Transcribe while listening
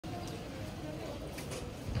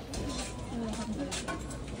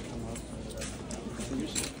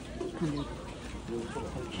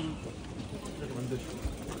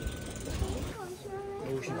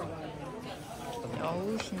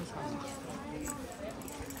여우신선.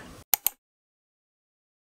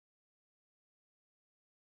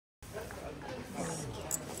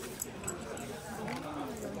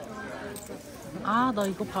 아, 나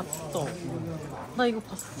이거 봤어. 나 이거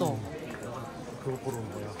봤어. 그거 보러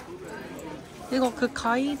온 거야. 이거 그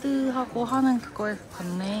가이드하고 하는 그거에서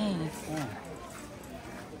봤네.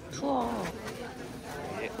 투어.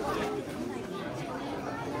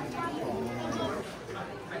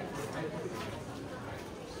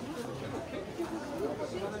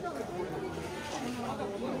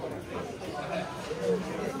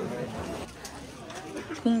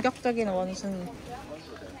 공격적인 원숭이.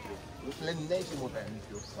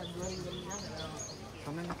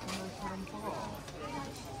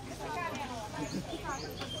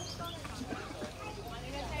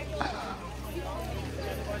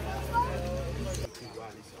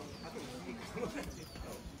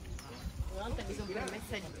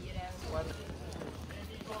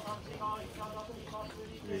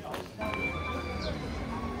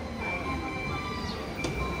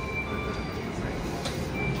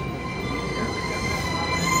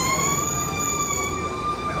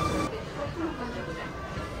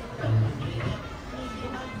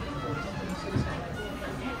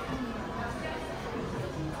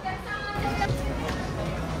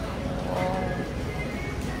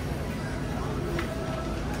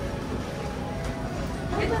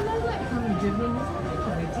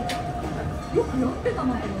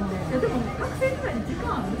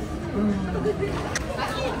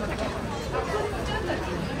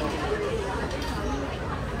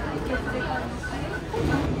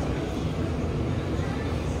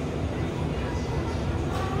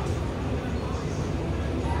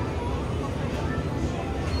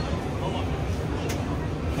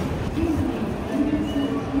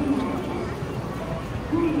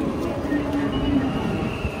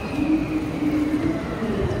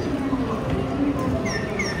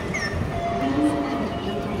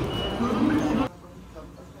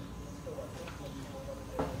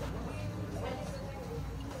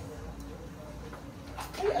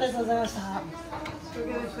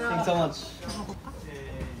 Thanks so much.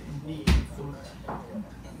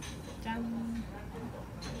 짠.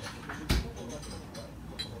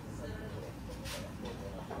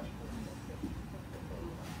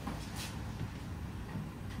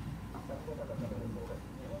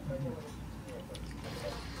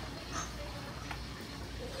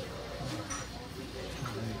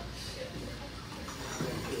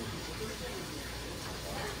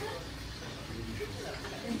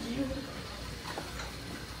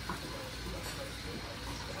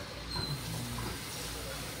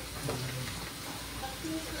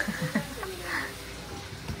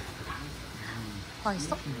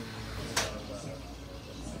 맛있어?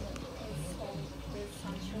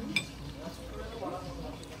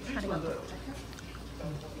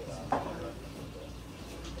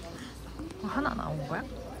 하나 나온 거야?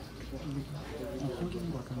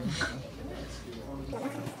 생기는 거 같은데.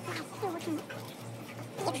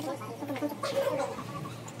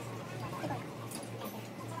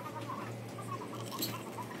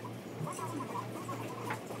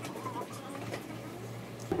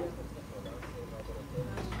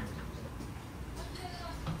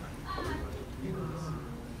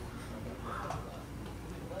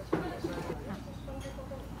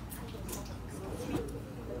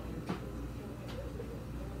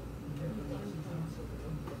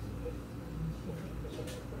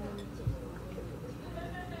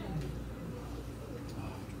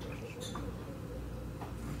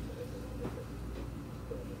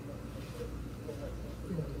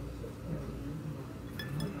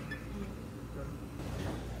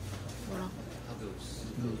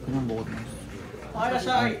 그냥 먹어도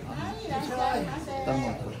맛있어. 다른 거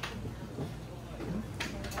같아.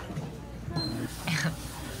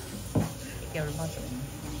 이게 얼마죠?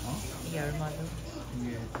 어? 이게 얼마죠?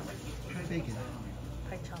 이게 800이네.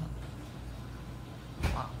 8,000원.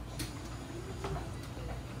 아.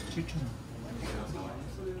 7,000원.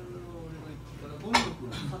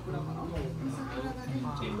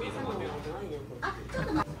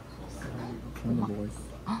 안에 뭐가 있어?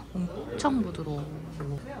 엄청 부드러워.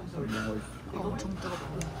 뭐가 있어? 엄청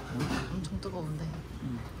뜨겁고. 엄청 뜨거운데.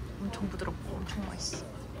 엄청 부드럽고 엄청 맛있어.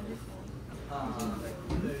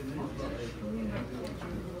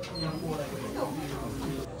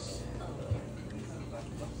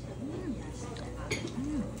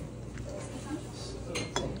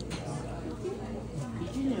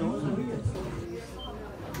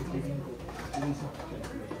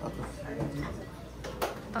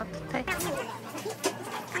 네.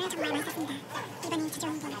 오늘 정말 맛있었습니다. 이번이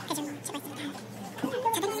주조원도 대중 수고했습니다.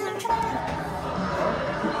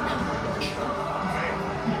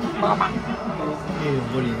 먹어봐. 이게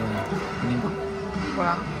연골이는 아닌가?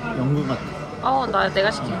 뭐야? 연근 같아.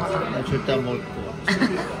 내가 시킨 거다. 나 절대 안 먹을 거야.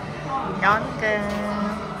 연근.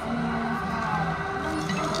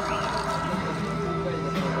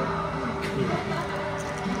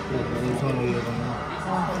 우선으로 이러면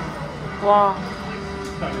와.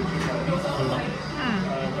 달라.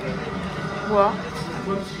 뭐야?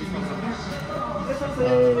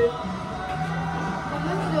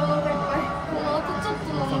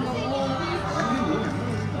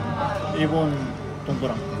 일본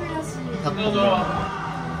동그랑 닭봉랑.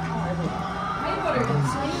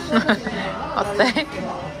 어때?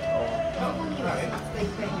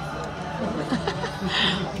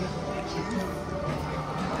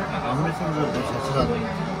 아무리 생각해도 자체가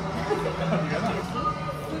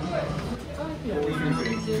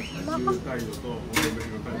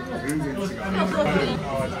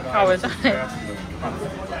아, 왜 저래?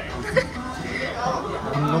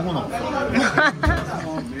 감동은 없어.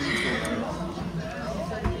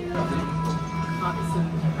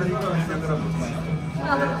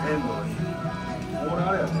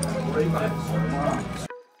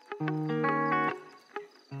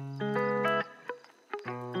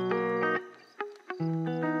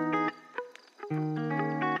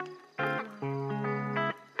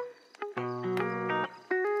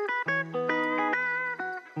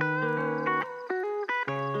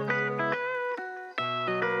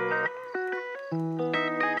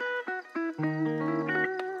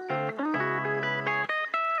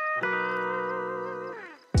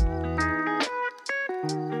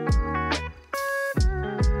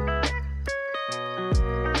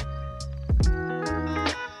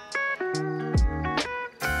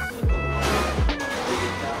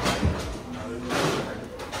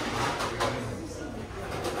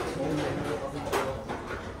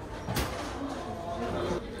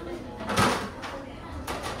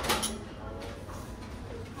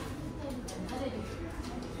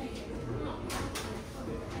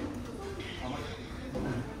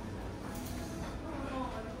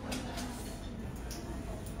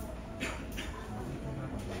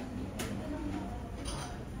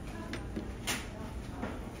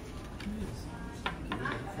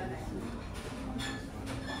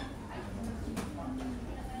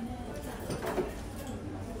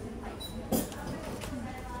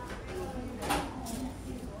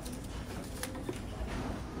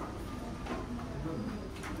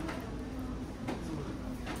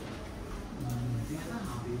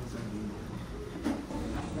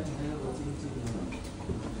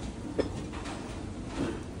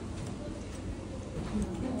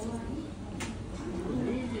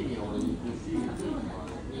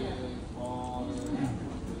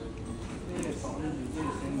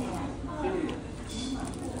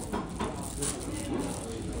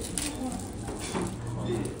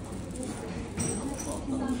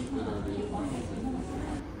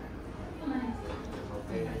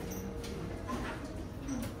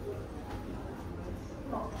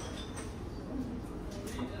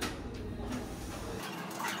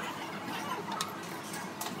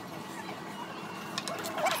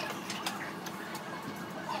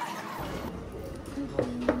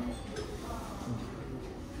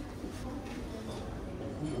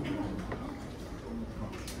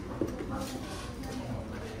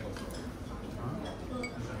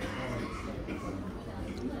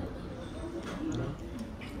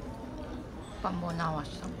 오빠 뭐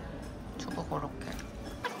나왔어? 두부 고로케.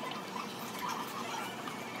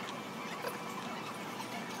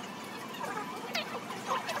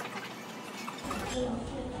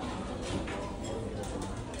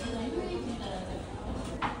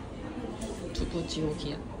 두부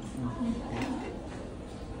지옥이야.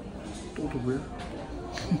 또 두부야?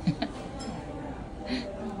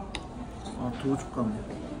 아, 두부 줄까?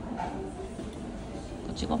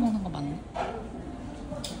 그거 찍어 먹는 거 맞나?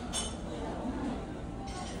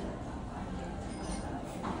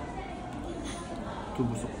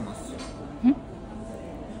 두부 섞어놨어. 응?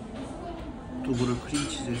 두부를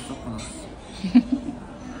크림치즈에 섞어놨어.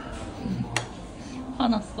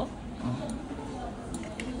 화났어?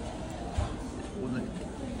 오늘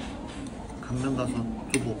강릉 가서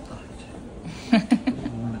두부 없다 이제. 두부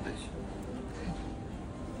먹으면 되지.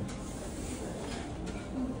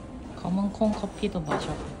 검은 콩 커피도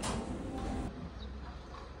마셔봐.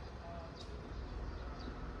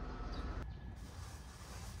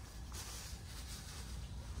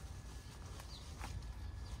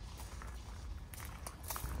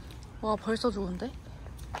 와, 벌써 좋은데?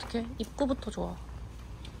 어떡해? 입구부터 좋아.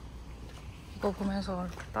 그거 보면서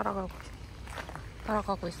이렇게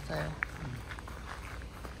따라가고 있어요.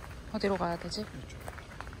 어디로 가야 되지?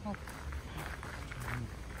 어.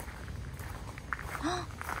 헉!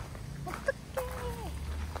 어떡해.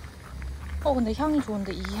 근데 향이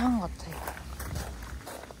좋은데 이 향 같아.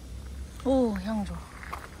 오, 향 좋아.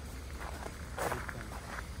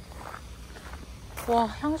 와,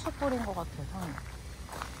 향수 뿌린 것 같아, 향이.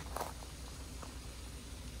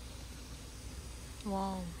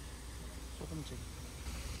 와우. 소금쟁이.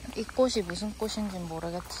 이 꽃이 무슨 꽃인지는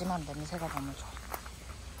모르겠지만 냄새가 너무 좋아.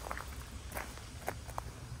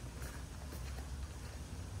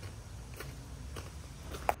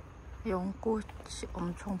 연꽃이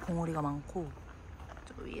엄청 봉우리가 많고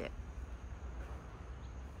저 위에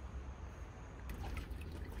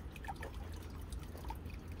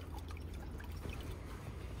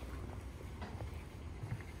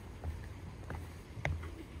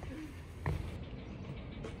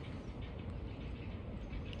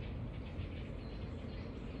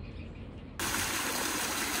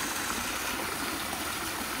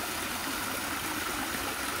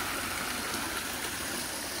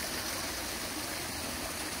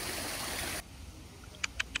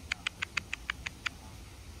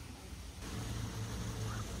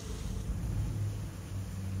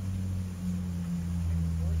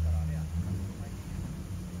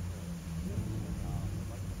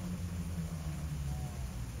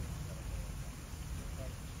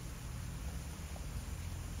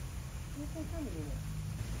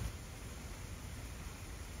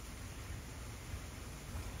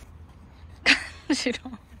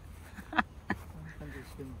싫어.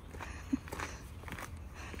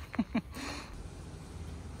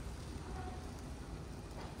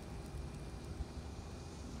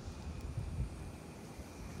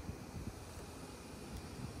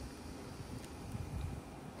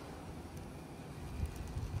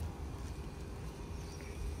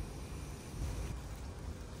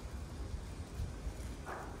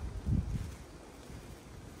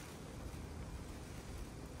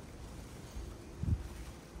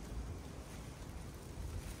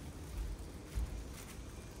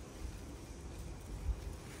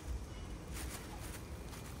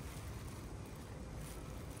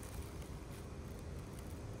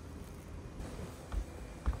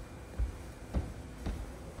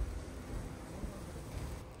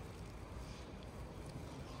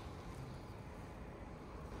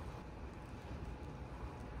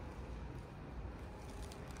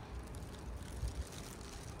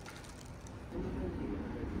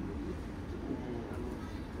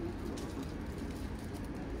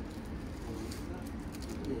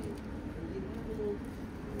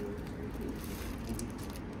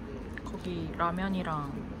 거기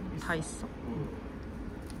라면이랑 다 있어.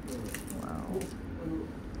 와우.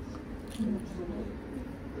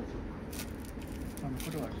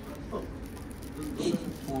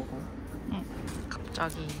 응,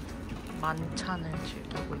 갑자기 만찬을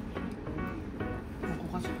즐기고 있다.